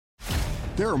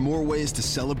There are more ways to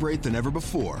celebrate than ever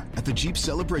before at the Jeep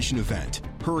Celebration event.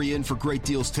 Hurry in for great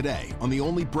deals today on the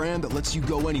only brand that lets you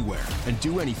go anywhere and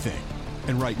do anything.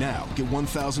 And right now, get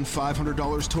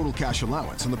 $1,500 total cash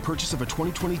allowance on the purchase of a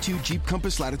 2022 Jeep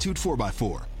Compass Latitude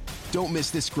 4x4. Don't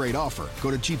miss this great offer. Go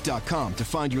to Jeep.com to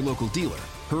find your local dealer.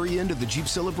 Hurry into the Jeep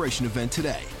Celebration event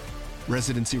today.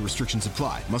 Residency restrictions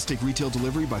apply. Must take retail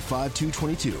delivery by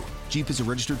 5/2/22. Jeep is a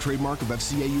registered trademark of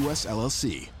FCA US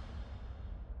LLC.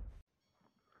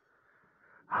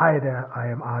 Hi there, I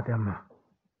am Adem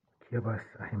Kirbas.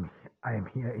 I am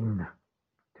here in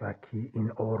Turkey, in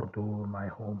Ordu, my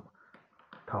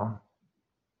hometown.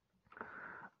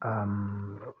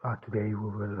 Today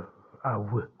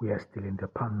we are still in the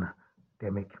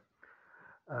pandemic,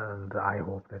 and I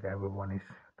hope that everyone is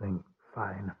doing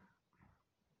fine.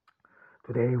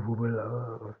 Today we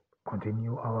will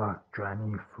continue our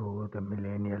journey through the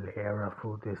millennial era,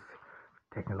 through this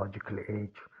technological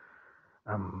age.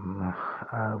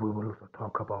 We will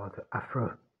talk about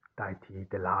Aphrodite,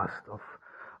 the last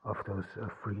of those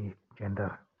three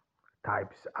gender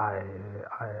types I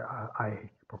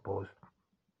proposed,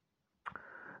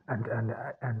 and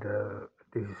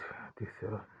this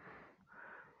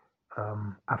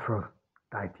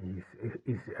Aphrodite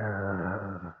is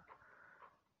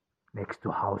next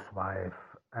to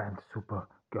housewife and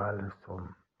Supergirl. So,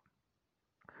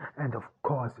 and of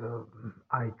course,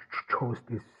 I chose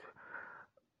this.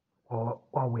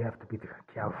 Or we have to be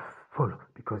careful,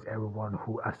 because everyone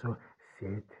who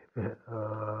associates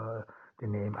the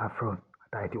name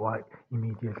Aphrodite or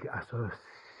immediately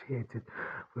associates it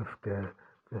with the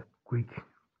Greek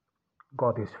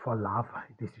goddess for love.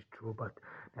 This is true, but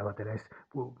nevertheless,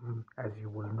 as you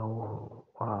will know,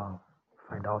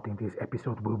 find out in this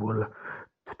episode, we will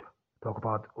talk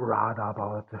about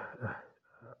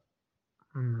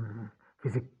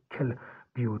physical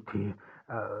beauty.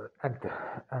 And this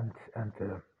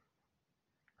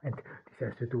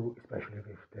has to do especially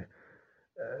with the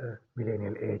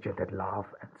millennial age, that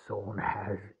love and so on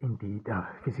has indeed a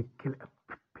physical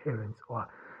appearance, or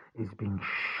is being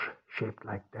shaped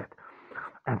like that,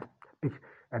 and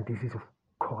this is of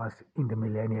course in the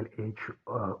millennial age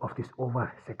of this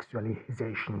over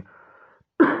sexualization.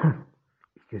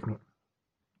 Excuse me.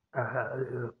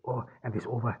 And this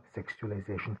over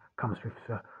sexualization comes with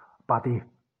body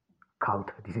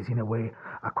cult. This is in a way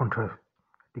a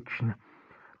contradiction,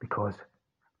 because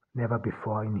never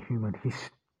before in human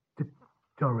history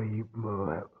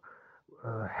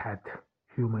had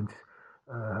humans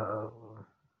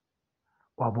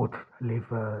or would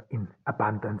live in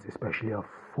abundance, especially of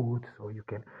food, so you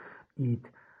can eat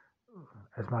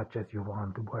as much as you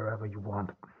want, wherever you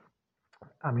want.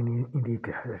 I mean, indeed,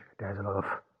 there's a lot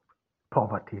of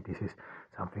poverty. This is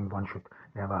something one should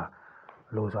never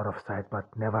lose out of sight,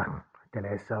 but nevertheless,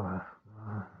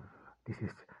 this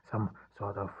is some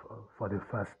sort of, for the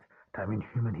first time in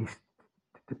human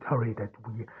history, that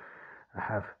we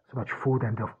have so much food,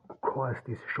 and of course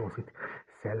this shows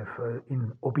itself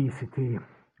in obesity.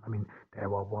 I mean, there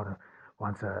was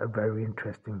once a very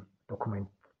interesting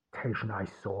documentation I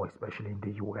saw, especially in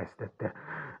the US, that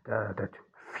that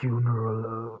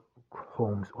funeral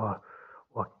homes or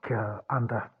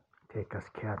undertakers,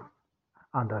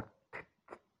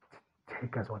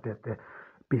 or that the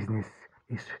business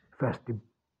is firstly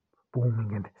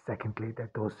booming, and secondly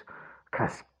that those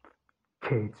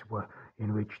cascades were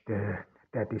in which the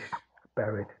dead is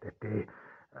buried, that they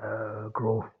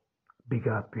grow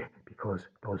bigger, because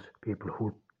those people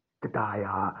who die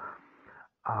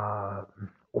are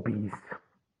obese,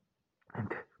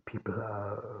 and people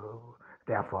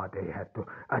therefore they had to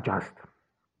adjust.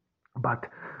 But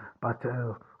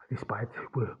despite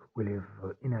we live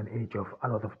in an age of a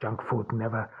lot of junk food,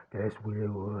 nevertheless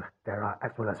there are,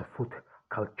 as well as a food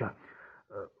culture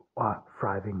or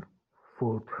thriving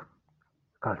food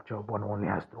culture. One only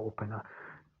has to open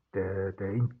the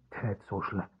internet,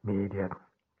 social media,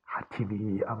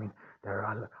 TV. I mean, there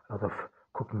are a lot of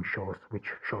cooking shows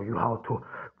which show you how to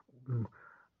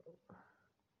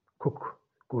cook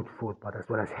good food, but as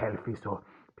well as healthy. So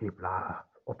people are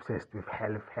obsessed with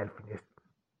healthiness.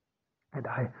 And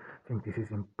I think this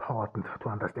is important to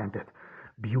understand, that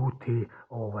beauty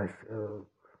always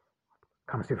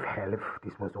comes with health.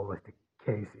 This was always the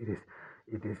case.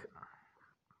 It is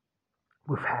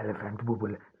with health, and we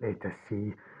will later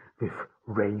see with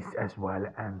race as well,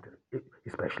 and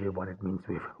especially what it means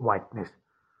with whiteness.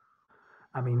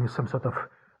 I mean, some sort of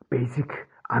basic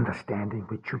understanding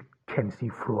which you can see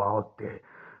throughout the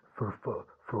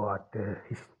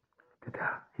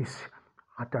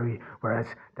history,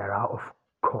 whereas there are of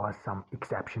course some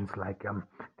exceptions, like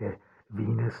the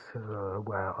Venus,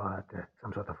 where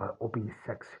some sort of obese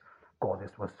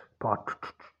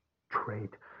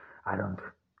portrayed. I don't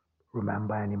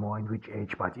remember anymore in which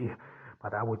age,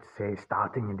 but I would say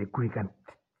starting in the Greek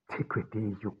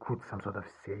antiquity, you could some sort of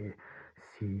see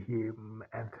him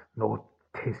and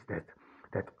notice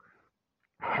that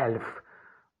health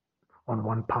on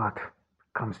one part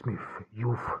comes with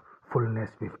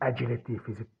youthfulness, with agility,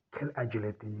 physical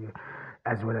agility,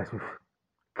 as well as with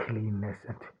cleanness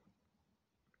and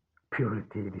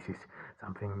purity. This is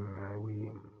something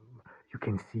we you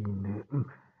can see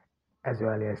as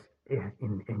early as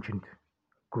in ancient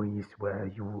Greece, where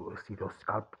you see those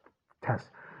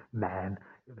sculptors, man,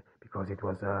 because it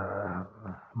was a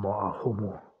more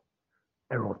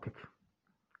homoerotic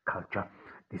culture.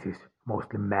 This is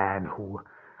mostly men who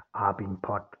are being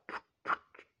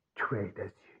portrayed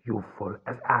as youthful,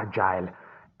 as agile,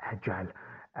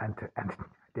 and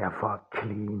therefore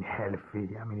clean,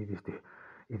 healthy. I mean,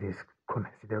 it is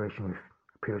consideration with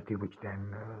purity, which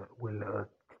then will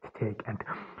take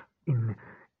in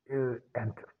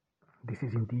and this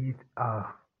is indeed a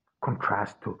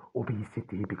contrast to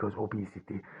obesity, because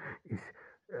obesity is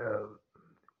uh,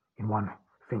 in one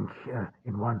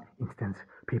in one instance,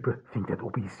 people think that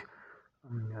obese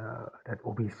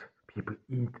people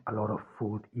eat a lot of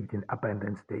food, eat in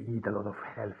abundance. They eat a lot of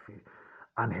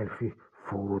unhealthy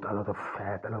food, a lot of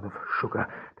fat, a lot of sugar.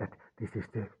 That this is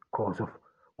the cause of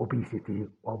obesity,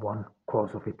 or one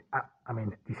cause of it. I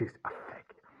mean, this is a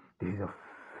fact. This is a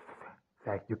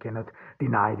fact. You cannot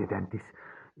deny it, and this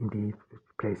indeed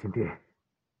plays in the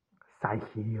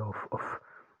psyche of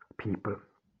people,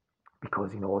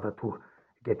 because in order to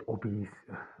get obese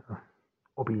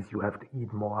you have to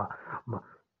eat more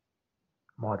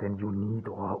than you need,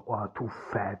 or too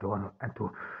fat, and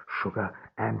too sugar,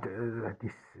 and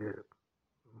this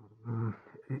mm,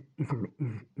 is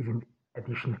in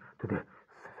addition to the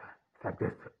fact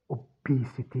that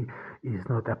obesity is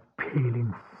not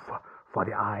appealing for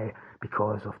the eye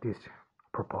because of this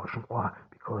proportion, or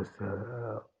because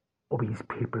obese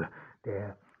people,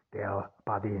 their their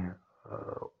body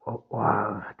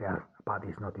or their body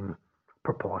is not in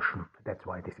proportion. That's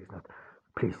why this is not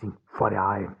pleasing for the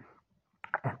eye,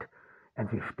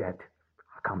 and with that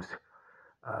comes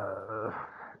uh,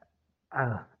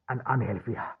 an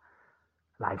unhealthy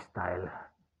lifestyle,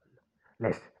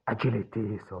 less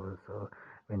agility. So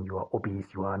when you are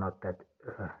obese, you are not that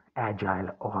agile,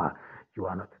 or you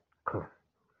are not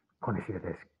considered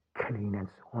as clean and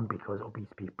so on, because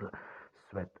obese people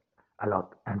sweat a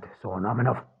lot and so on. I mean,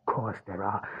 of course, there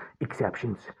are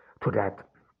exceptions to that.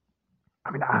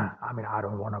 I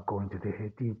don't want to go into the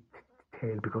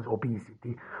detail, because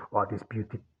obesity, or this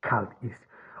beauty cult, is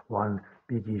one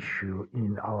big issue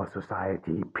in our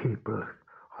society. People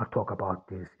talk about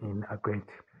this in a great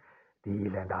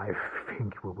deal, and I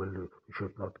think we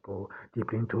should not go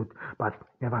deeply into it. But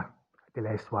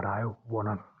nevertheless, what I want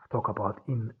to talk about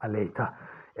in a later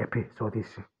episode is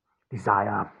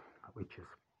desire, which is,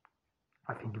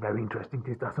 I think, very interesting.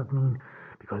 This does not mean,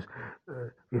 because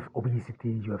with obesity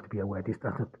you have to be aware, this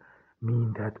does not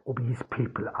mean that obese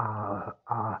people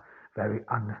are very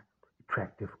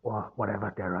unattractive or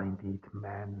whatever. There are indeed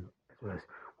men as well as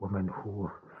women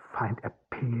who find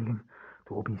appealing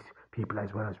to obese people,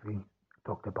 as well as we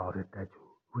talked about it, that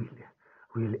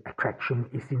really attraction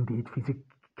is indeed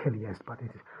physical, yes, but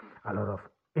it is a lot of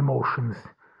emotions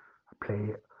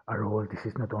play a role. This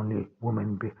is not only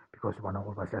women, because one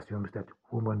always assumes that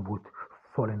women would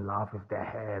fall in love with their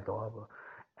head,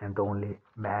 and only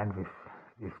men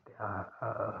with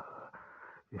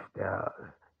their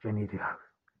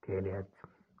genitalia.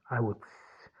 I would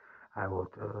I would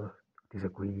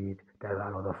disagree. There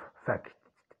are a lot of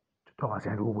factors,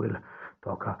 and we will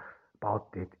talk about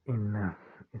it in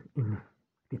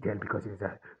detail, because it's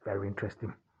a very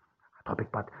interesting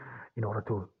topic. But in order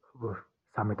to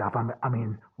sum it up, I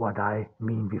mean, what I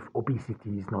mean with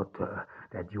obesity is not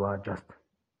that you are just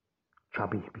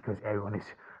chubby, because everyone is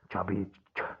chubby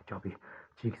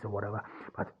cheeks or whatever.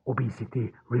 But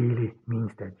obesity really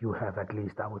means that you have at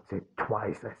least, I would say,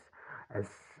 twice as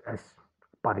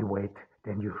body weight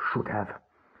than you should have,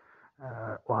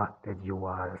 or that you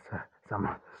are some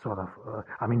sort of.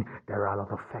 I mean, there are a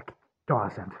lot of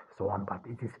factors and so on, but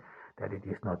it is that it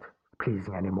is not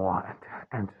pleasing anymore,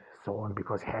 and so on,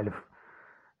 because health.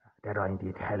 There are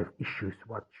indeed health issues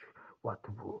what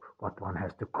one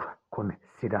has to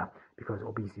consider, because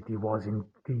obesity was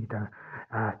indeed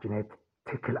a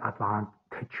genetical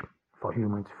advantage for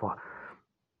humans, for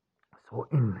so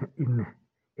in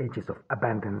ages of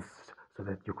abundance, so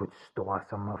that you could store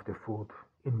some of the food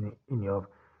in your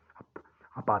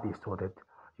body, so that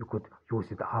you could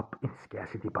use it up in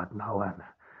scarcity. But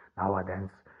nowadays,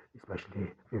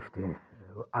 especially with the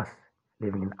us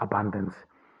living in abundance.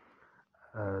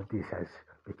 This has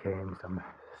become some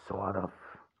sort of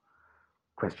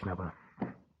questionable.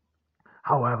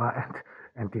 However,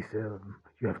 and this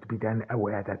you have to be then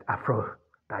aware that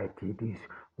Aphrodite, this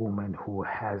woman who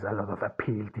has a lot of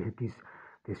appeal,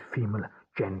 this female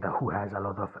gender who has a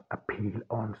lot of appeal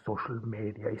on social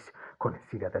media, is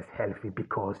considered as healthy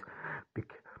because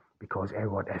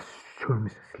everyone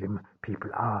assumes slim people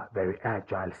are very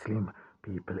agile, slim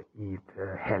people eat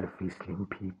healthy, slim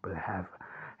people have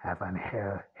a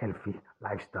healthy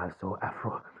lifestyle. So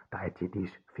Aphrodite,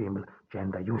 this female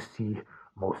gender, you see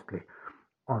mostly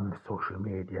on social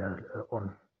media,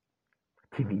 on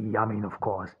TV. I mean, of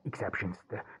course, exceptions.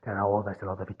 There are always a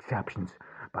lot of exceptions,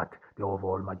 but the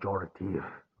overall majority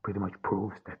pretty much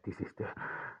proves that this is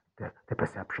the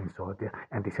perception. So,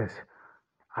 and this is,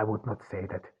 I would not say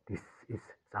that this is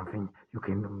something you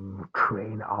can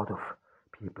train out of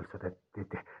people so that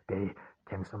they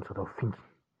can some sort of think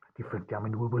differently. I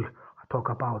mean, we will talk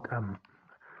about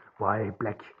why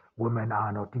black women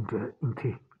are not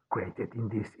integrated in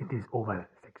this over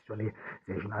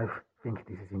sexualization. I think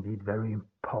this is indeed very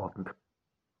important.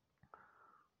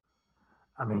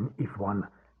 I mean, if one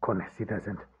considers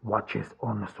and watches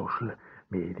on social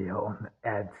media, on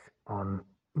ads, on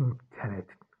internet,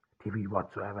 TV,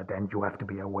 whatsoever, then you have to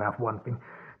be aware of one thing,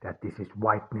 that this is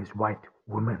whiteness. White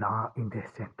women are in the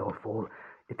center of all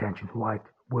attention. White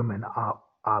women are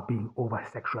being over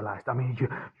sexualized. I mean,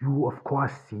 you of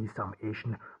course see some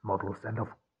Asian models, and of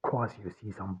course you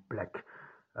see some black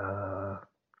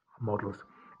models.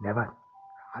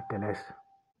 Nevertheless,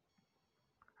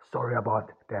 sorry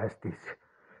about there's this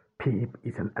peep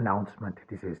is an announcement.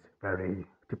 This is very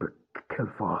typical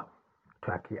for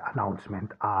Turkey.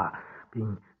 Announcement are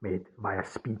being made via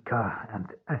speaker,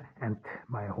 and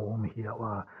my home here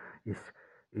is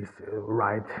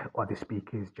right, or the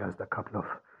speaker is just a couple of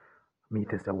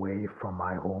meters away from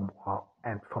my home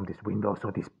and from this window. So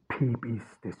this peep is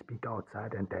the speaker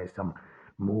outside, and there is some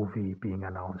movie being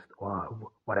announced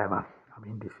or whatever. I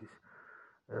mean, this is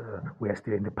we are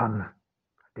still in the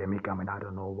pandemic. I mean, I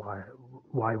don't know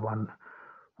why one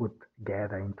would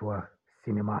gather into a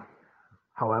cinema.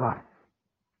 However,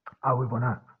 I will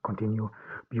wanna continue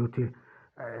beauty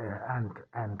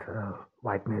and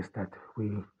whiteness that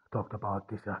we talked about.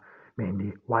 These are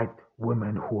mainly white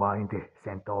women who are in the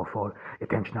center of all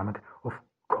attention. I mean, of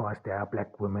course, there are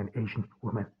black women, Asian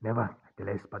women,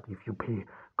 nevertheless. But if you pay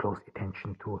close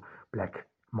attention to black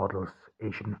models,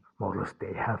 Asian models,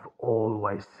 they have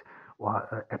always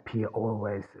or appear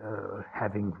always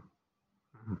having,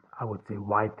 I would say,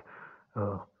 white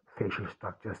facial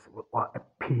structures, or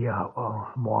appear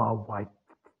more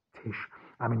whitish.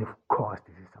 I mean, of course,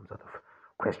 this is some sort of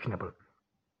questionable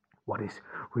what is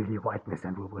really whiteness,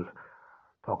 and we will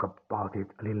talk about it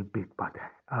a little bit, but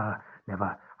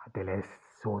nevertheless,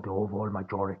 so the overall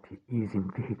majority is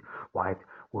indeed white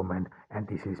women, and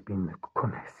this has been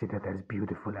considered as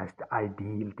beautiful, as the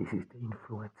ideal. This is the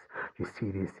influence. You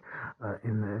see this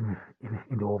in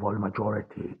the overall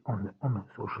majority on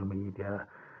social media,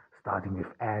 starting with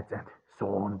ads and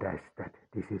so on. That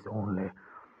this is only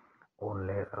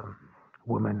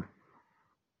women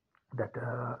that,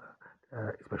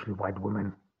 especially white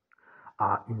women,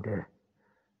 are in the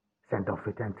center of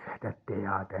it, and that they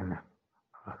are then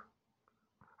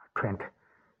trend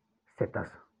setters.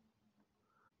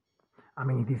 I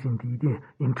mean, it is indeed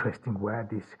interesting where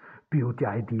this beauty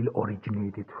ideal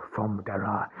originated from. There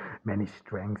are many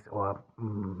strengths, or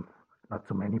not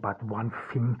so many, but one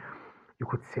thing you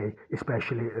could say,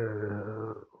 especially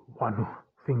one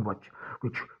thing which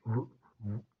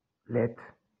led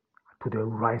to the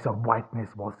rise of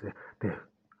whiteness was the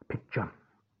picture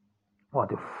or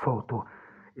the photo,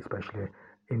 especially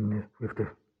with the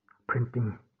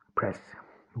printing press.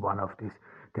 One of these,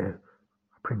 the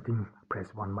printing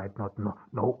press, one might not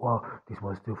know, or this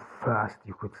was the first,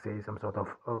 you could say, some sort of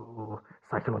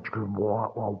psychological war,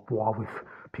 or war with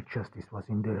pictures. This was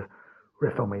in the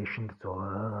Reformation. So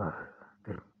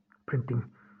the printing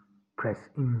press,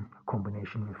 in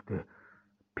combination with the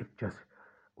pictures,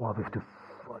 or with the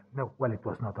no, well, it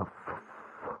was not a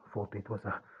photo, it was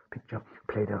a picture,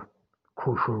 played a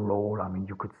crucial role. I mean,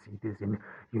 you could see this in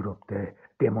Europe, the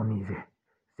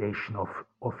demonization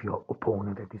of your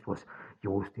opponent, that this was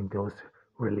used in those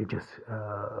religious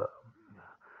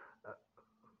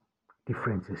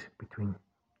differences between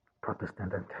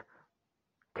Protestant and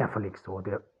Catholic. So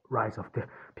the rise of the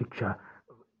picture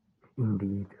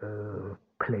indeed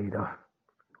played a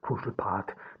crucial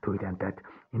part to it, and that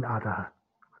in other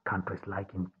countries,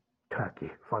 like in Turkey,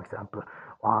 for example,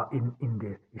 or in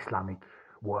the Islamic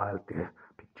world, the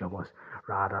picture was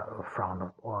rather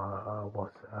frowned or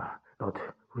was not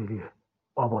really,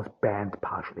 or was banned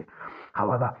partially.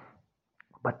 However,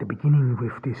 but the beginning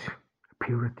with this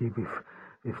purity,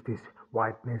 with this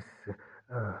whiteness,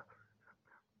 uh,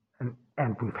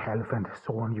 and with health and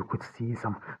so on, you could see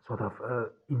some sort of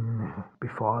in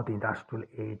before the industrial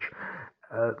age,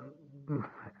 uh,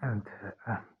 and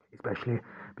especially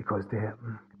because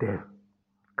the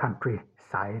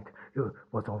countryside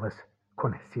was always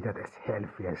considered as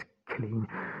healthy, as clean,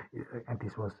 and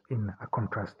this was in a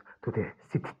contrast to the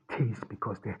cities,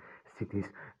 because the cities,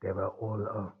 they were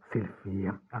all filthy.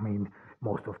 I mean,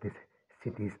 most of these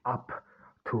cities up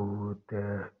to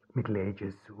the Middle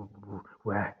Ages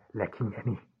were lacking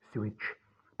any sewage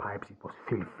pipes. It was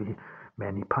filthy.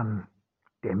 Many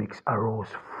pandemics arose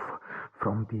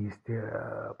from these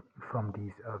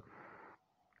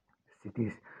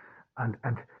cities, and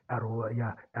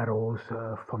arose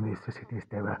from these cities.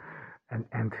 They were,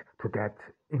 and to that,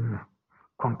 in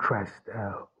contrast,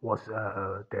 was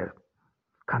the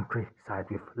countryside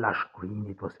with lush green.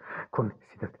 It was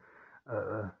considered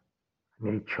uh,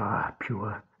 nature,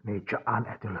 pure nature,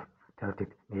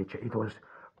 unadulterated nature. It was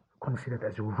considered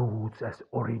as roots, as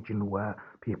origin, where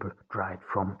people derived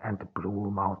from, and the blue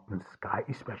mountain sky,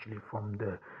 especially from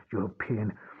the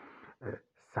European uh,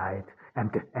 side.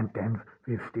 And then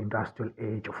with the industrial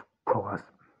age, of course,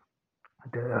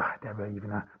 there were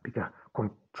even a bigger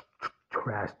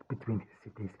contrast between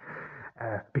cities,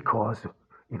 because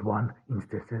in one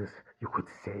instances you could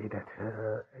say that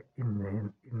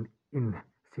in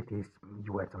cities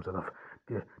you had some sort of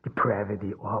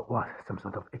depravity, or some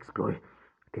sort of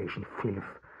exploitation,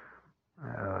 filth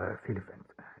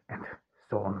and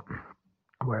so on.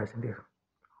 Whereas in the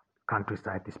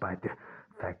countryside, despite the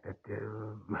fact that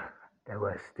there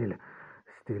were still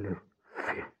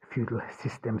feudal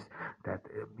systems, that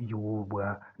you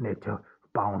were nature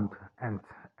bound, and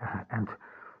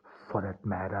for that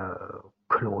matter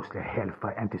closely held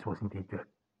by, and this was indeed the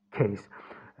case.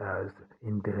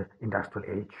 In the industrial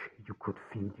age, you could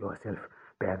feed yourself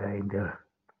better in the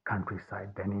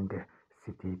countryside than in the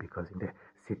city, because in the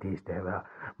cities there were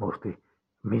mostly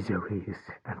miseries,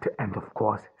 and of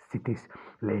course cities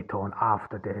later on,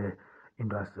 after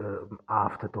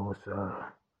after those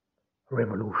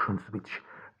revolutions which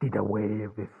did away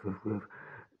with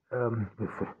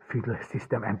feudal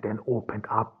system, and then opened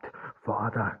up for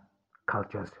other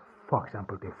cultures. For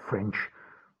example, the French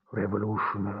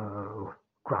Revolution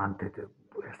granted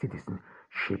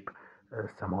citizenship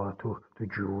somehow to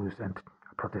Jews and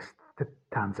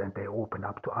Protestants, and they opened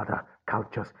up to other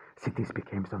cultures. Cities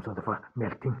became some sort of a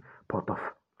melting pot of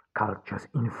cultures,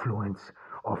 influence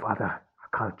of other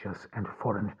cultures and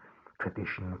foreign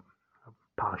tradition,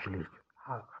 partially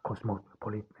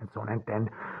cosmopolitan and so on. And then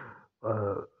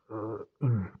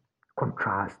in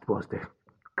contrast was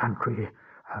country,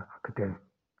 the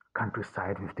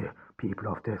countryside, with the people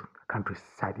of the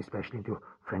countryside, especially in the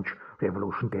French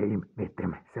Revolution. They made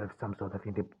themselves some sort of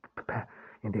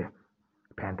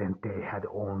independent. They had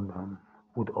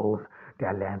would own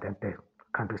their land, and the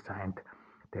countryside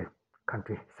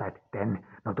then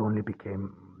not only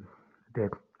became the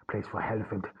place for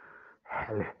health and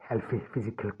healthy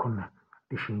physical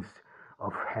conditions,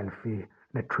 of healthy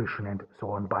nutrition and so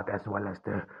on, but as well as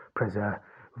the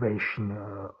preservation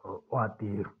or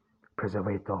the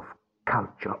preservator of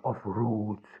culture, of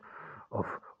roots, of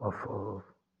of of,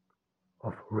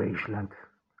 of racial and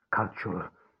cultural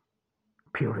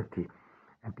purity.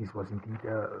 And this was indeed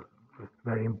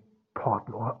very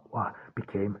important, or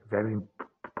became very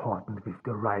important with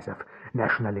the rise of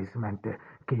nationalism and the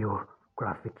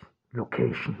geographic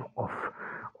location of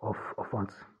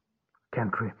one's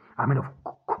country. I mean, of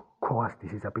course,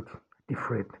 this is a bit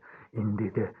different in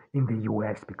the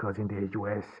US, because in the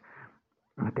US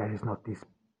there is not this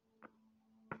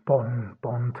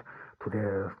bond to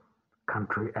the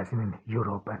country as in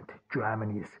Europe, and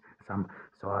Germany is some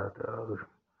sort of,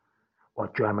 or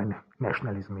German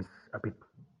nationalism is a bit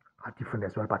different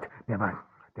as well, but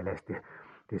nevertheless,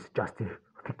 this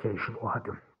justification, or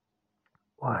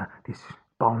this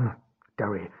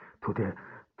boundary to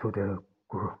the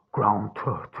ground,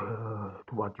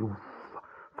 to what you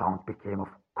found, became of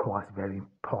course very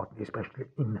important, especially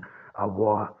in a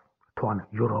war-torn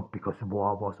Europe, because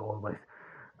war was always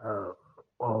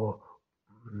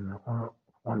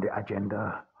on the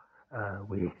agenda.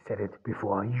 We said it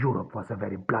before, Europe was a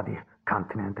very bloody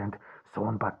continent and so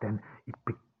on, but then it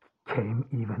became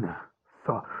even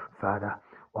further,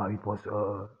 or it was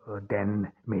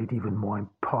then made even more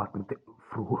important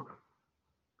through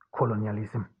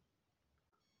colonialism.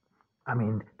 I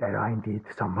mean, there are indeed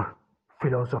some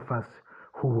philosophers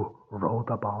who wrote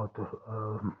about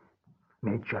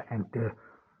nature and the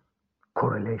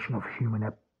correlation of human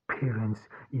appearance,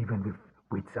 even with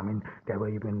wits. I mean, there were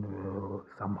even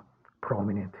some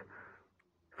prominent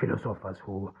philosophers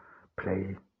who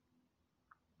play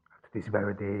to this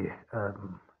very day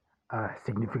a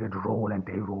significant role, and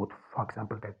they wrote, for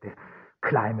example, that the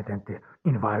climate and the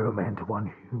environment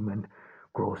one human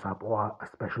grows up or a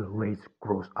special race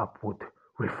grows up would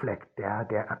reflect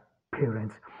their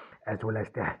appearance as well as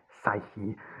their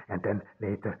psyche. And then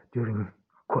later, during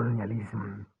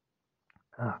colonialism,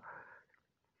 uh,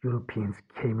 Europeans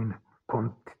came in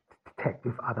contact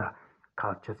with other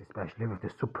cultures, especially with the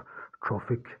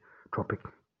subtropic tropic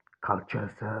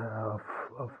cultures of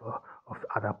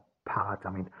other parts.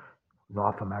 I mean,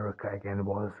 North America again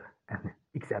was an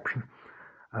exception.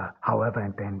 However,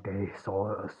 and then they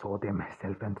saw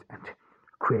themselves and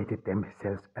created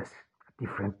themselves as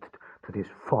different to this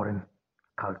foreign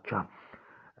culture,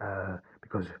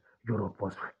 because Europe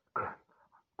was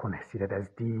considered as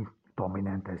the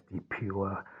dominant, as the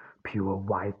pure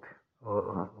white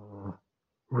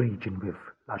region with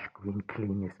lush green,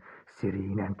 cleanness,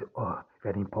 serene, and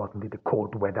very importantly, the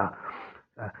cold weather.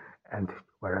 Uh, and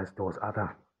whereas those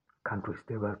other countries,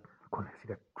 they were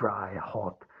considered dry,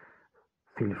 hot,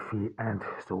 filthy, and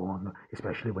so on,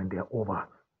 especially when they're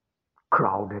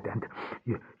overcrowded. And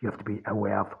you have to be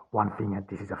aware of one thing, and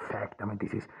this is a fact. I mean,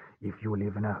 this is if you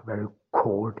live in a very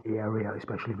cold area,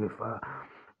 especially with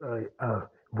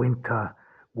winter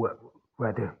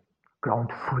where the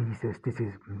ground freezes. This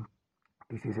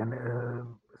is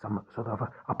some sort of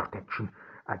a protection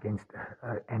against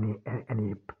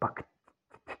any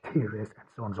bacteria and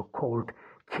so on. So cold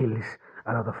kills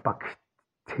a lot of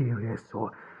bacteria.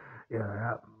 So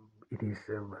it is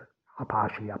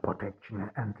partially a protection,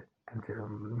 and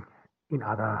in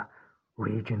other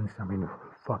regions, I mean,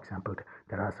 for example,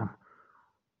 there are some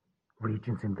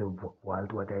regions in the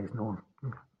world where there is no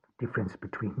difference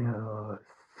between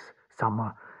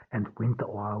summer and winter,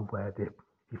 or where the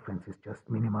difference is just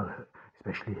minimal,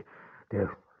 especially the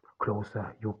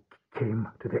closer you came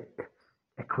to the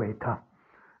equator.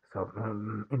 So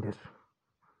in this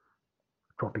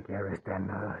tropic areas,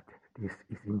 then this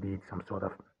is indeed some sort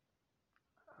of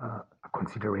a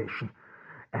consideration.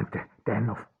 And then,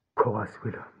 of course,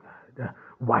 with the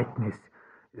whiteness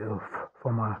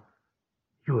from a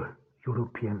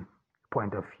European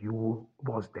point of view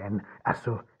was then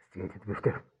associated with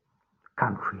the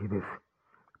country, with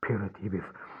purity,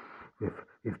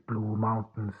 with blue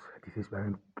mountains. This is very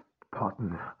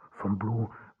important. From blue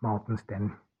mountains,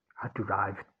 then are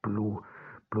derived blue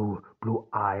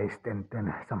eyes, then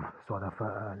some sort of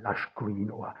lush green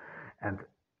or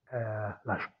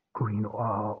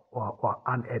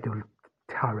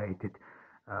unadulterated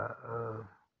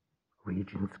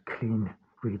regions, clean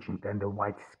region, then the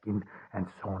white skin, and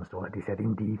so on. So this had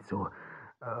indeed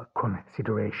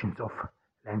considerations of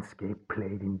landscape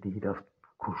played indeed a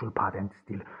crucial part, and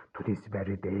still to this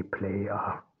very day play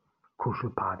a crucial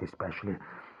part, especially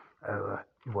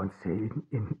you want to say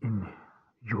in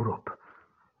Europe,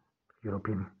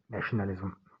 European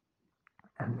nationalism,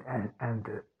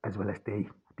 and as well as they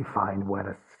define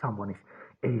whether someone is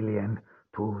alien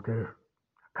to the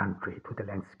country, to the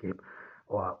landscape,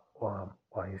 or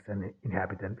is an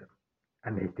inhabitant,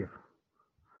 a native.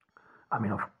 I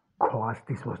mean, of course,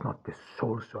 this was not the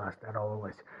sole source. There are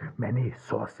always many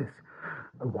sources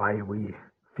why we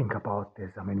think about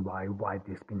this. I mean, why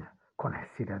this been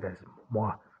considered as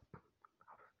more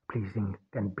pleasing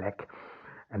than black.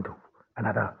 And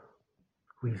another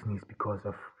reason is because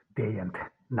of day and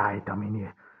night. I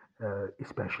mean,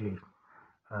 especially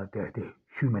the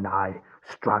human eye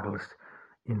struggles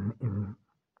in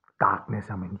darkness.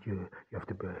 I mean, you have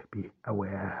to be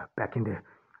aware. Back in the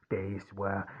days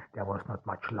where there was not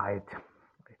much light,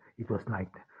 it was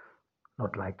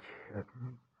not like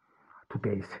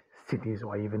today's cities,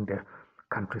 or even the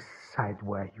countryside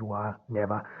where you are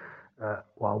never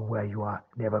or where you are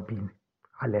never been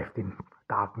left in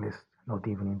darkness. Not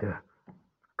even in the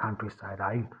countryside.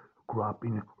 I grew up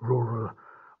in rural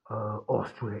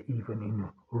Austria. Even in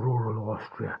rural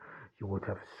Austria, you would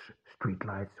have street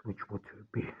lights which would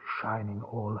be shining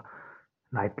all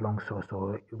night long.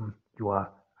 So you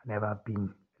are never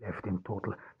being left in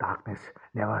total darkness.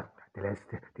 Nevertheless,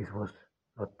 this was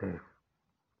not the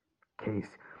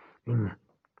case in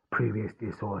previous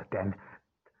days. So then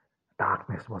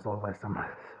darkness was always some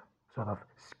sort of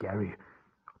scary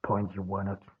point. You were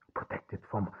not protected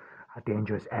from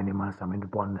dangerous animals. I mean,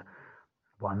 one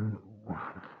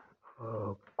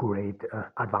great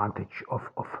advantage of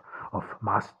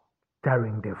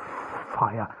mastering the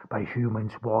fire by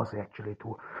humans was actually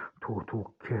to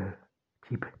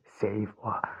keep safe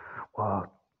or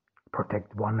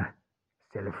protect oneself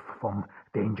itself from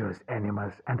dangerous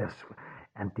animals, and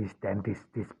this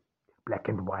black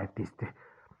and white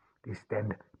this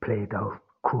then played a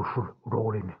crucial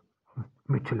role in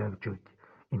mythology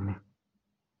in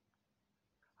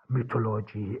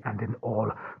mythology and in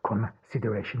all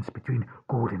considerations between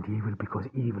good and evil, because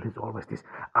evil is always this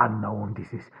unknown,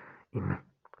 this is in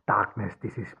darkness,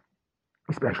 this is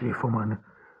especially from an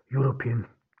European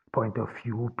point of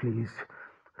view. Please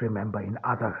remember, in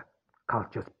other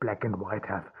cultures black and white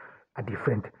have a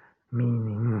different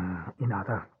meaning in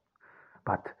other,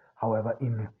 but however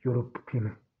in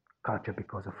European culture,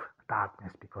 because of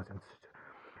darkness,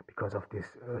 because of this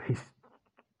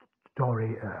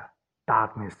history,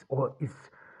 darkness or is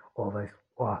always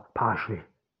or partially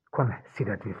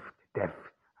considered with death,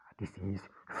 disease,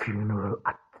 funeral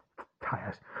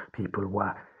attires. People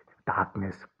were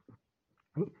darkness.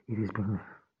 It is been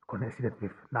considered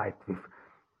with night, with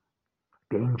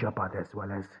danger, but as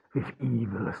well as with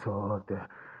evil. So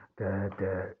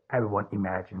the everyone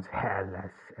imagines hell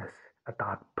as a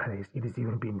dark place. It is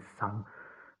even been sung,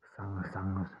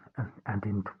 and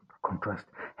in contrast,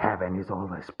 heaven is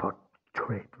always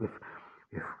portrayed with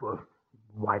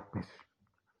whiteness,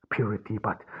 purity.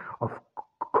 But of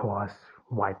course,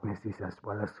 whiteness is as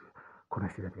well as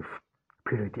considered with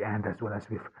purity, and as well as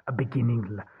with a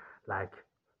beginning, like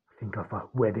think of a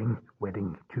wedding.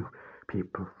 Two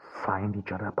people find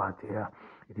each other, but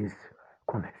it is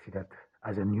considered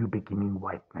as a new beginning,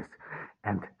 whiteness,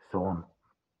 and so on.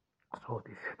 So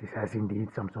this has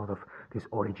indeed some sort of this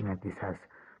origin, and this has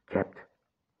kept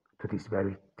to this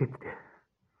very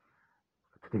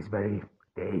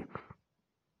day.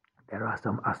 There are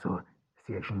some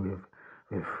association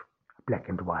with black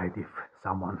and white. If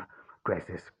someone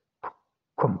dresses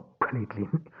completely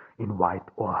in white,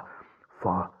 or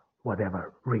for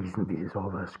whatever reason, this is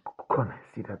always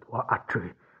considered or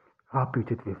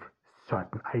attributed with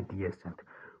certain ideas, and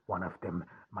one of them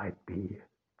might be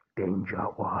danger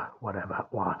or whatever,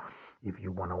 or if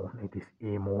you want to, it is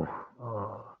emo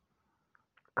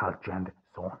culture and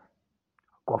so on,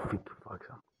 Gothic, for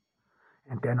example.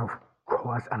 And then of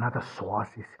course another source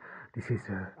is, this is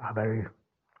a very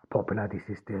popular, this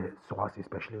is the source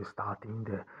especially starting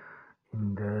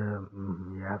in the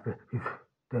with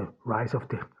the rise of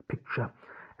the picture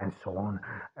and so on,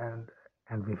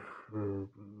 and with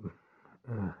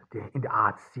in the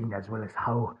art scene, as well as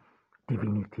how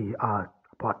divinity are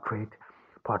portrayed,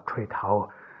 how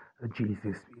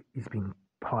Jesus is being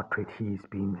portrayed. He is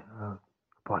being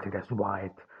portrayed as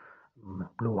white,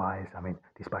 blue eyes. I mean,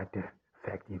 despite the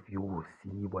fact, if you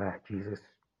see where Jesus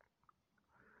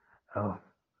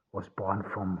was born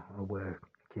from, where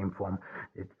he came from,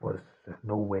 it was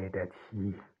no way that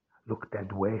he looked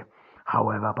that way.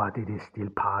 However, but it is still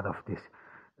part of this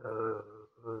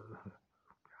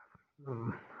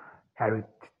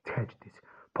heritage, this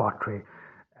portrait,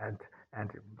 and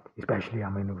especially, I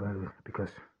mean, because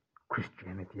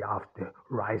Christianity after the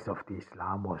rise of the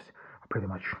Islam was pretty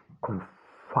much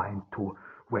confined to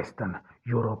Western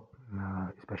Europe,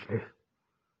 especially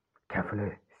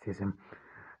Catholicism,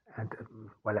 and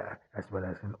as well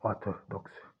as an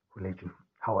Orthodox religion.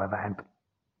 However,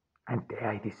 and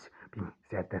there it is being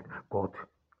said that God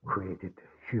created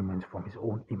humans from his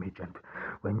own image, and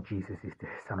when Jesus is the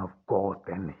Son of God,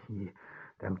 then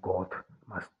God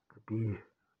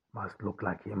must look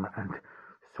like him, and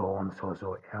so on.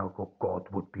 So ergo God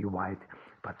would be white.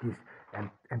 But this and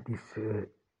this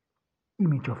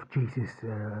image of Jesus,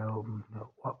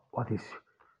 what is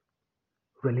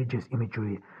religious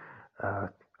imagery,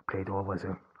 played always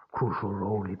a crucial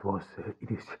role.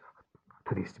 It is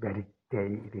to this very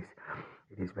day. It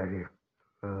is very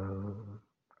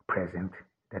present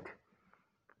that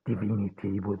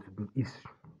divinity is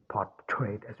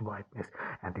portrayed as whiteness,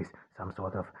 and this some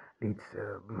sort of leads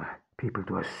people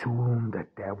to assume that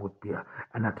there would be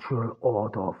a natural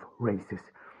order of races,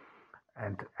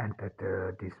 and that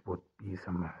this would be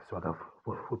some sort of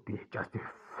would be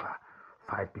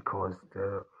justified because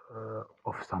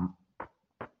of some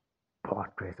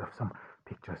portraits, of some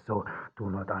pictures. So do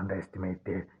not underestimate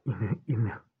the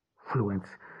influence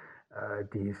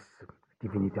this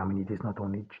divinity. I mean, it is not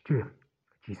only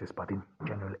Jesus, but in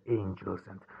general angels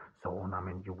and so on. I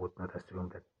mean, you would not assume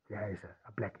that there is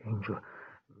a black angel.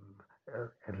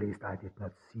 At least I did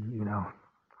not see, a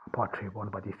portrait one.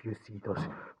 But if you see those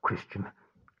Christian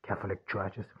Catholic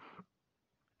churches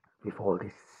with all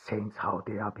these saints, how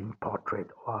they are being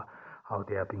portrayed or how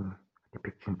they are being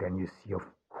depicted, then you see, of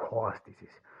course,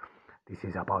 this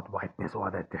is about whiteness, or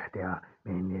that they are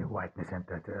mainly whiteness, and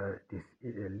that this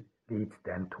leads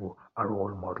then to a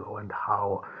role model, and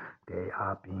how they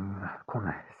are being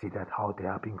considered, how they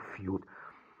are being viewed.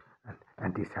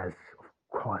 and this has of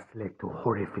course led to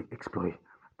horrific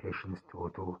exploitations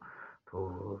to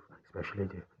especially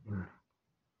in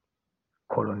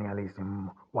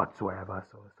colonialism whatsoever.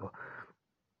 So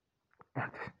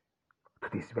and to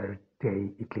this very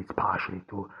day, it leads partially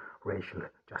to racial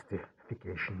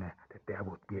justification that there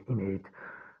would be innate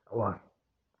or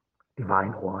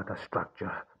divine order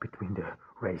structure between the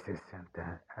races,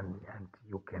 and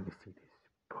you can see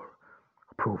this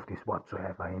prove this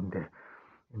whatsoever in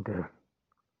the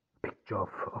picture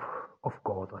of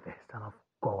God or the Son of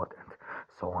God and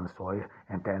so on. So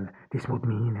and then this would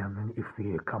mean, and if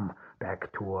we come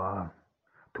back to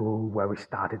where we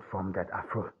started from, that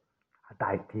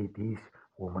Aphrodite, this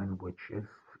woman which is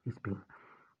being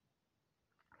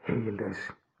hailed as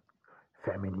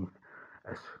feminine,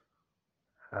 as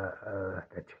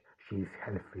that she's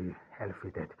healthy,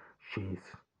 that she's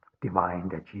divine,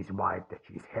 that she's white, that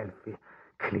she's healthy,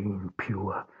 clean,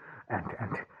 pure,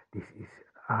 and this is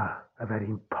a very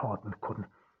important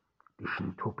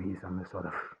condition to be some sort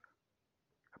of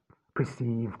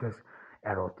perceived as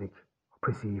erotic,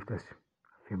 perceived as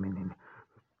feminine,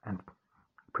 and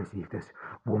perceived as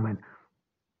woman.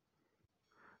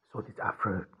 So this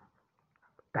Aphrodite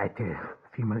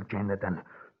female gender then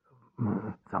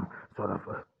some sort of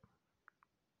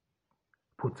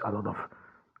puts a lot of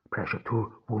pressure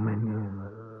to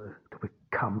women to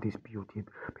become this beauty,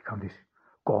 become this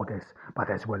goddess, but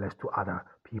as well as to other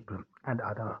people and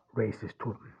other races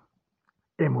to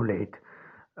emulate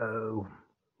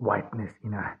whiteness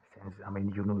in a sense. I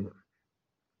mean,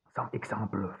 some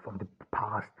example from the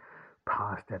past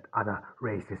that other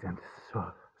races and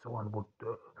so on would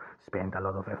spend a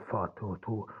lot of effort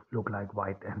to look like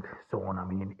white and so on. I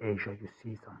mean, in Asia you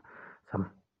see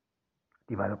some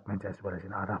developments as well as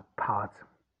in other parts,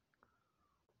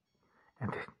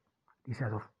 and this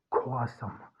has of course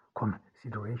some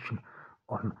consideration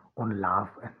on love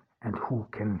and who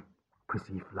can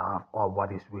perceive love, or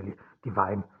what is really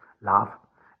divine love,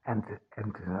 and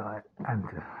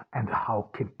how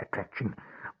can attraction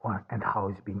and how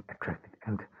is being attracted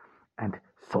and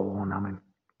so on. I mean,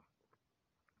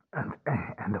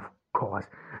 and of course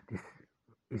this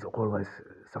is always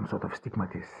some sort of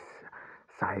stigmatized,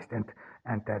 and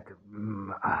that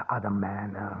other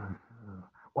man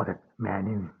or that man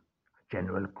in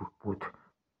general would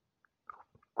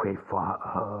crave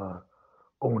for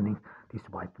owning this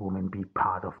white woman, be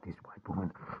part of this white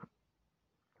woman,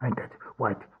 and that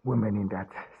white women in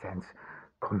that sense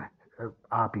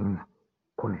are being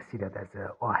considered as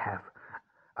or have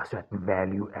a certain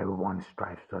value everyone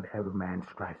strives for, every man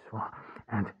strives for,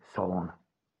 and so on.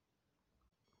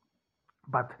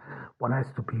 But one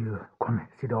has to be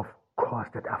considered, of course,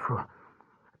 that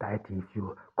Aphrodite, if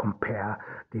you compare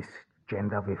this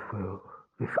gender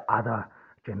with other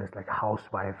genders like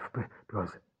housewife,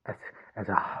 because as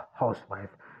a housewife,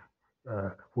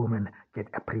 women get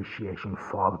appreciation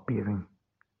for bearing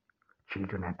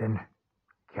children and then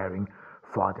caring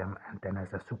for them, and then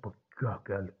as a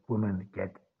Supergirl, women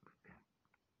get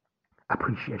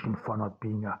appreciation for not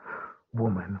being a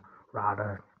woman,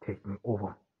 rather taking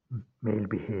over male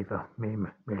behavior, male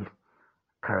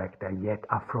character. Yet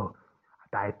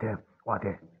Aphrodite, or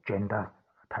the gender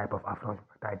type of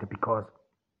Aphrodite, because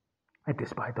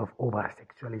despite of over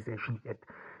sexualization, yet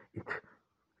it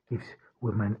gives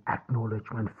women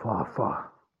acknowledgement for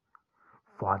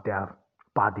their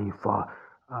body,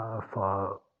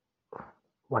 for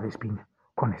what is being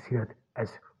considered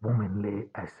as womanly,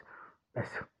 as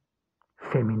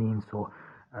feminine. So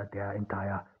their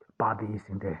entire body is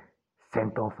in the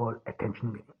center of all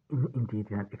attention,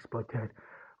 indeed in an exploitative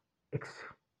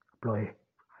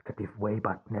way,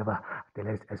 but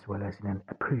nevertheless as well as in an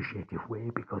appreciative way,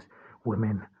 because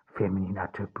women feminine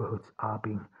attributes are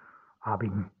being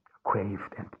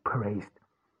craved and praised.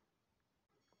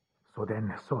 So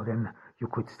then you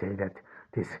could say that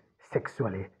this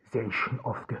sexualization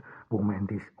of the woman,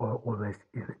 this always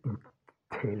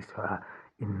entails her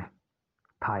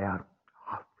entire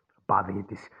body.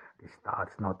 This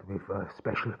starts not with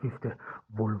special with the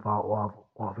vulva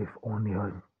or with only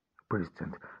her breasts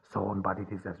and so on, but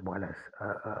it is as well as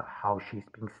how she's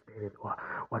being stated, or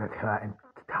that her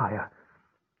entire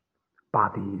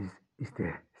body is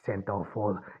the center of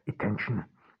all attention,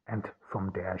 and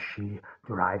from there she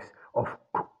derives, of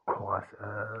course,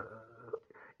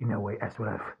 in a way as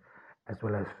well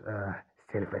as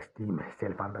self-esteem,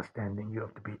 self-understanding. You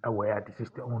have to be aware this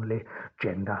is the only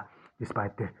gender,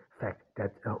 despite the fact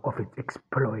that of its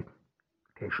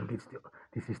exploitation.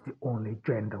 This is the only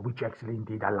gender which actually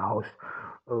indeed allows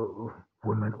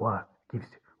women, or gives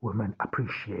women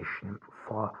appreciation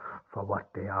for what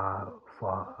they are,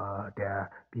 for their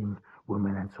being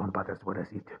women and so on, but as well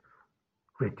as it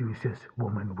reduces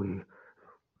women. We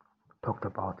talked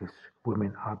about this.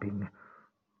 Women are being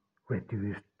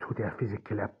reduced to their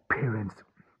physical appearance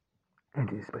and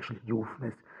especially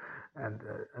youthness, and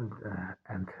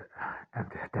and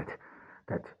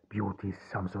that beauty is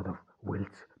some sort of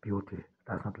wilts. Beauty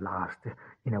does not last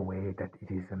in a way that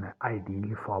it is an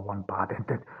ideal for one part, and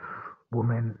that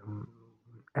women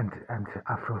and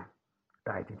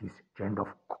Aphrodite, this gender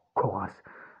of course,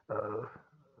 uh,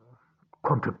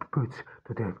 contributes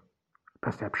to the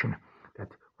perception that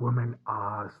women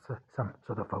are some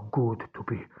sort of a good to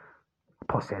be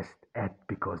possessed at,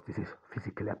 because this is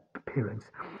physical appearance.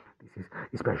 This is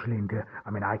especially in the. I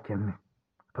mean, I can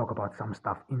talk about some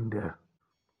stuff in the.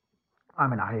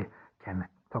 I can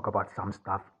talk about some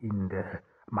stuff in the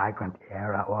migrant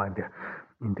era, or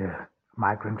in the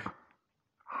migrant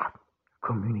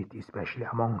community, especially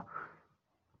among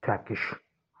Turkish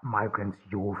migrants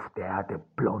youth. There, the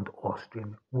blonde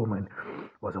Austrian woman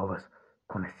was always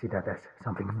considered as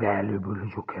something valuable.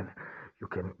 You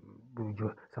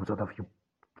some sort of you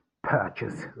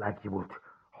purchase, like you would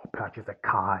purchase a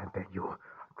car and then you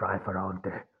drive around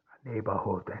the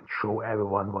neighborhood and show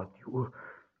everyone what you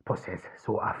possess.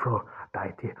 So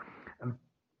Aphrodite, um,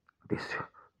 this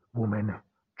woman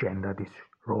gender, this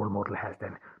role model, has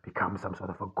then become some sort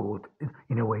of a god.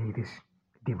 In a way, it is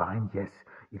divine, yes.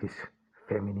 It is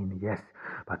feminine, yes,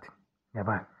 but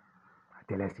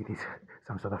nevertheless, it is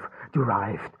some sort of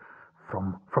derived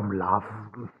from love,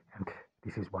 and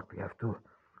this is what we have to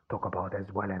talk about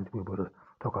as well. And we will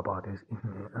talk about this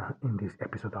in this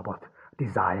episode about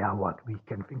desire, what we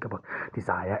can think about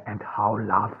desire and how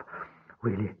love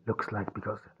really looks like,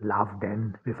 because love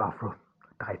then with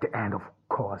Aphrodite and of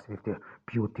course with the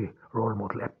beauty role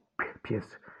model appears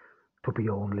to be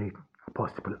only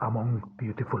possible among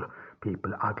beautiful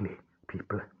people. Ugly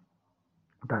people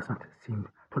does not seem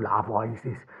to love, or is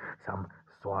this some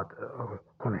sort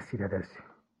considered as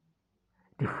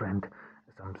different,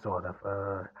 some sort of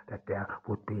that there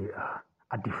would be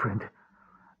a different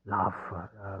love,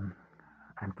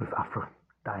 and with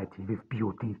Aphrodite, with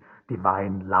beauty,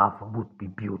 divine love would be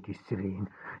beauty serene.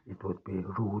 It would be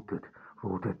rooted,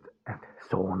 and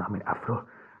so on. I mean,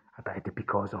 Aphrodite,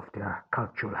 because of their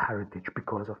cultural heritage,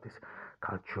 because of this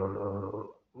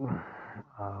cultural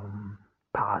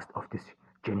past of this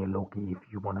genealogy, if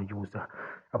you want to use a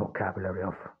vocabulary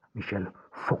of Michel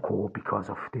Foucault, because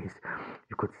of this,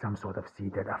 you could some sort of see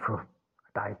that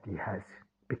Aphrodite has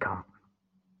become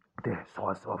the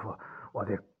source of or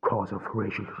the cause of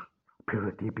racial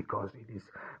purity, because it is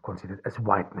considered as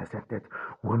whiteness, and that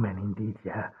women indeed,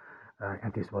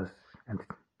 and this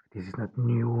is not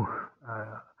new,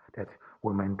 that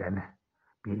women then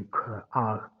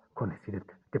are considered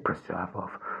the preserver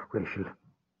of racial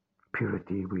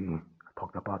purity. We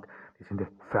talked about this in the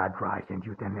Third Reich, and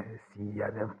you then see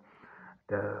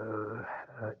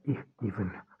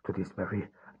even to this very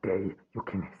day, you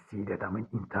can see that, I mean,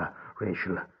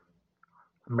 interracial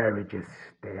marriages,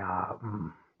 they are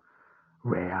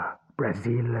rare.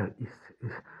 Brazil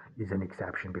is an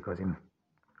exception, because in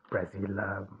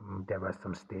Brazil there were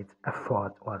some states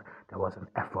effort, or there was an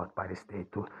effort by the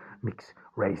state to mix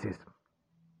races.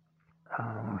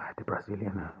 The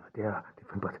Brazilian, they are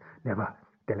different, but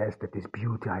nevertheless, that this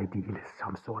beauty ideal is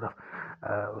some sort of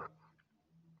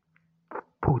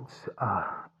puts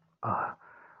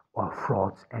or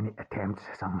frauds any attempts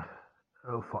some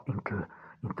for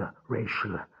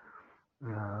interracial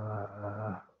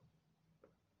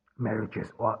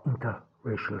marriages or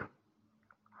interracial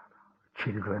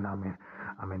children.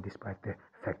 I mean, despite the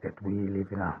fact that we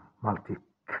live in a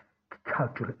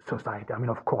multicultural society, I mean,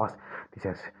 of course, this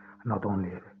has not only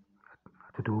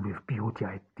to do with beauty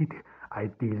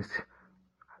ideals.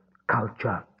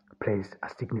 Culture plays a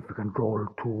significant role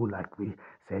too, like we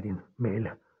said in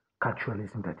male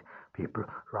culturalism, that people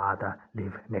rather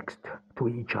live next to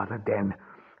each other than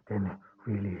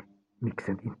really mix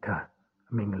and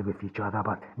intermingle with each other.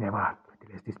 But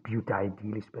nevertheless, this beauty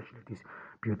ideal, especially this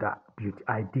beauty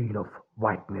ideal of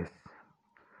whiteness,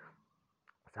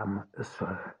 some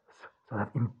sort of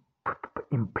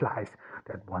implies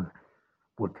that one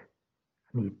would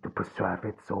need to preserve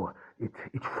it, so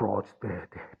it frauds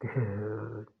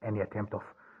any attempt of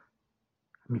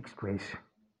mixed race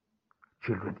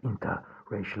children,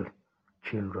 interracial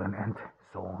children, and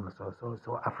so on.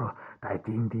 So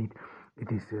Aphrodite, indeed,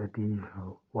 it is the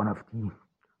one of the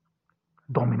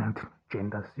dominant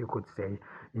genders, you could say,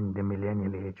 in the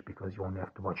millennial age, because you only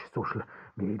have to watch social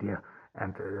media,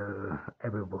 and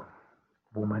every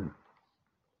woman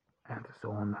and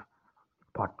so on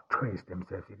portrays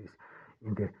themselves. It is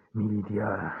in the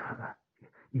media,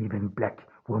 even black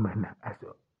women as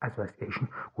well as Asian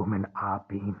women are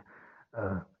being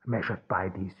measured by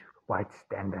these white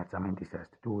standards. I mean, this has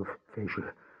to do with facial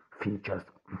features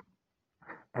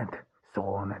and so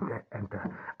on, and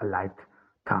a light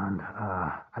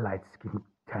skin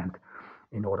tint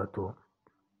in order to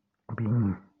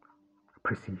being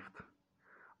perceived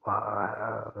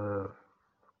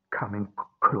coming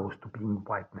close to being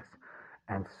whiteness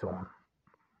and so on.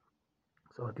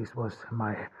 So this was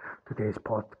my today's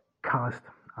podcast.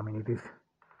 I mean, it is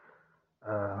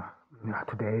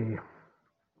today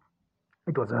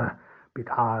it was a bit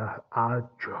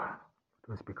arduous. It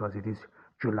was because it is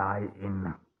July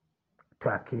in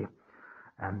Turkey,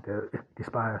 and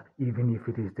despite even if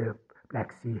it is the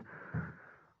Black Sea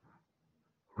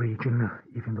region,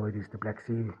 even though it is the Black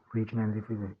Sea region, and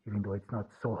even though it's not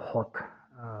so hot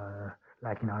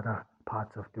like in other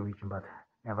parts of the region, but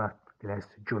nevertheless,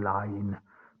 July in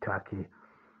Turkey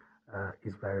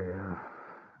is very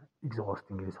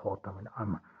exhausting. It is hot. I mean,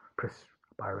 I'm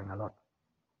perspiring a lot.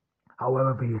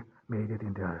 However, we made it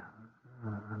in the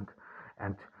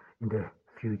and in the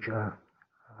future,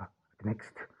 the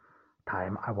next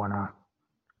time I wanna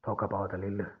talk about a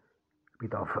little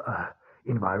bit of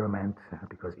environment,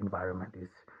 because environment is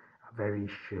a very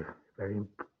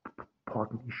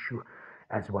important issue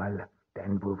as well.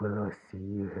 Then we will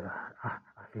see. I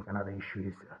think another issue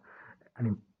is an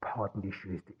important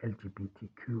issue is the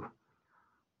LGBTQ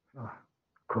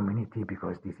community,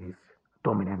 because this is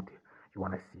dominant. You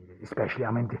want to see, especially,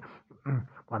 I mean,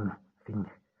 one thing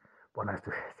one has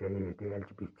to say, the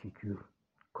LGBTQ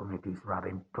community is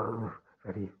rather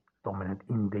very dominant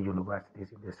in the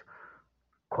universities, in these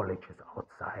colleges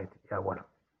outside. Yeah, well,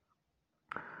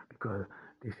 because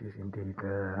this is indeed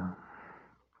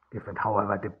different.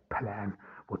 However, the plan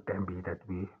would then be that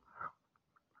we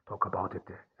talk about it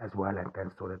as well, and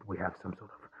then so that we have some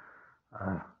sort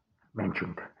of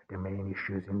mentioned the main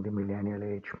issues in the millennial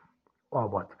age, or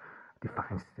what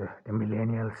defines the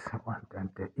millennials, and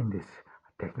in this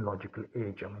technological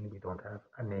age. I mean, we don't have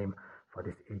a name for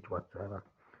this age whatsoever.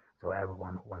 So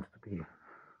everyone who wants to be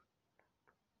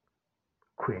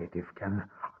creative can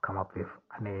come up with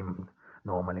a name.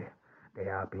 Normally, they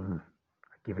are being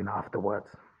given afterwards.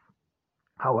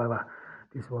 However,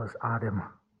 this was Adam.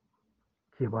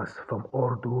 He was from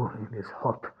Ordu in this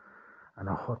hot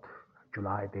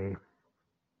July day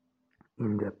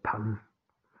in the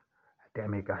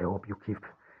pandemic. I hope you keep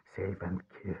safe and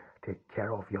take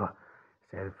care of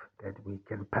yourself, that we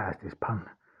can pass this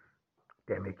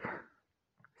pandemic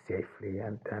safely,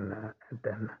 and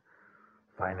then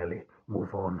finally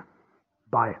move on.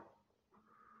 Bye.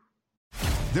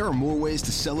 There are more ways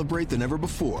to celebrate than ever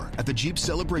before at the Jeep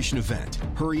Celebration event.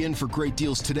 Hurry in for great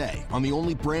deals today on the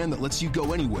only brand that lets you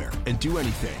go anywhere and do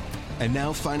anything. And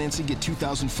now financing get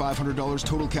 $2,500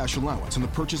 total cash allowance on the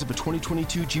purchase of a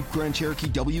 2022 Jeep Grand Cherokee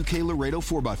WK Laredo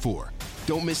 4x4.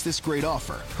 Don't miss this great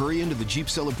offer. Hurry into the Jeep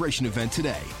Celebration event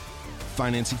today.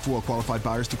 Financing for all qualified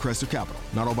buyers through Chrysler Capital.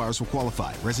 Not all buyers will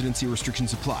qualify. Residency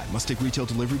restrictions apply. Must take retail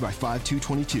delivery by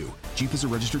 5/2/22. Jeep is a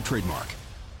registered trademark.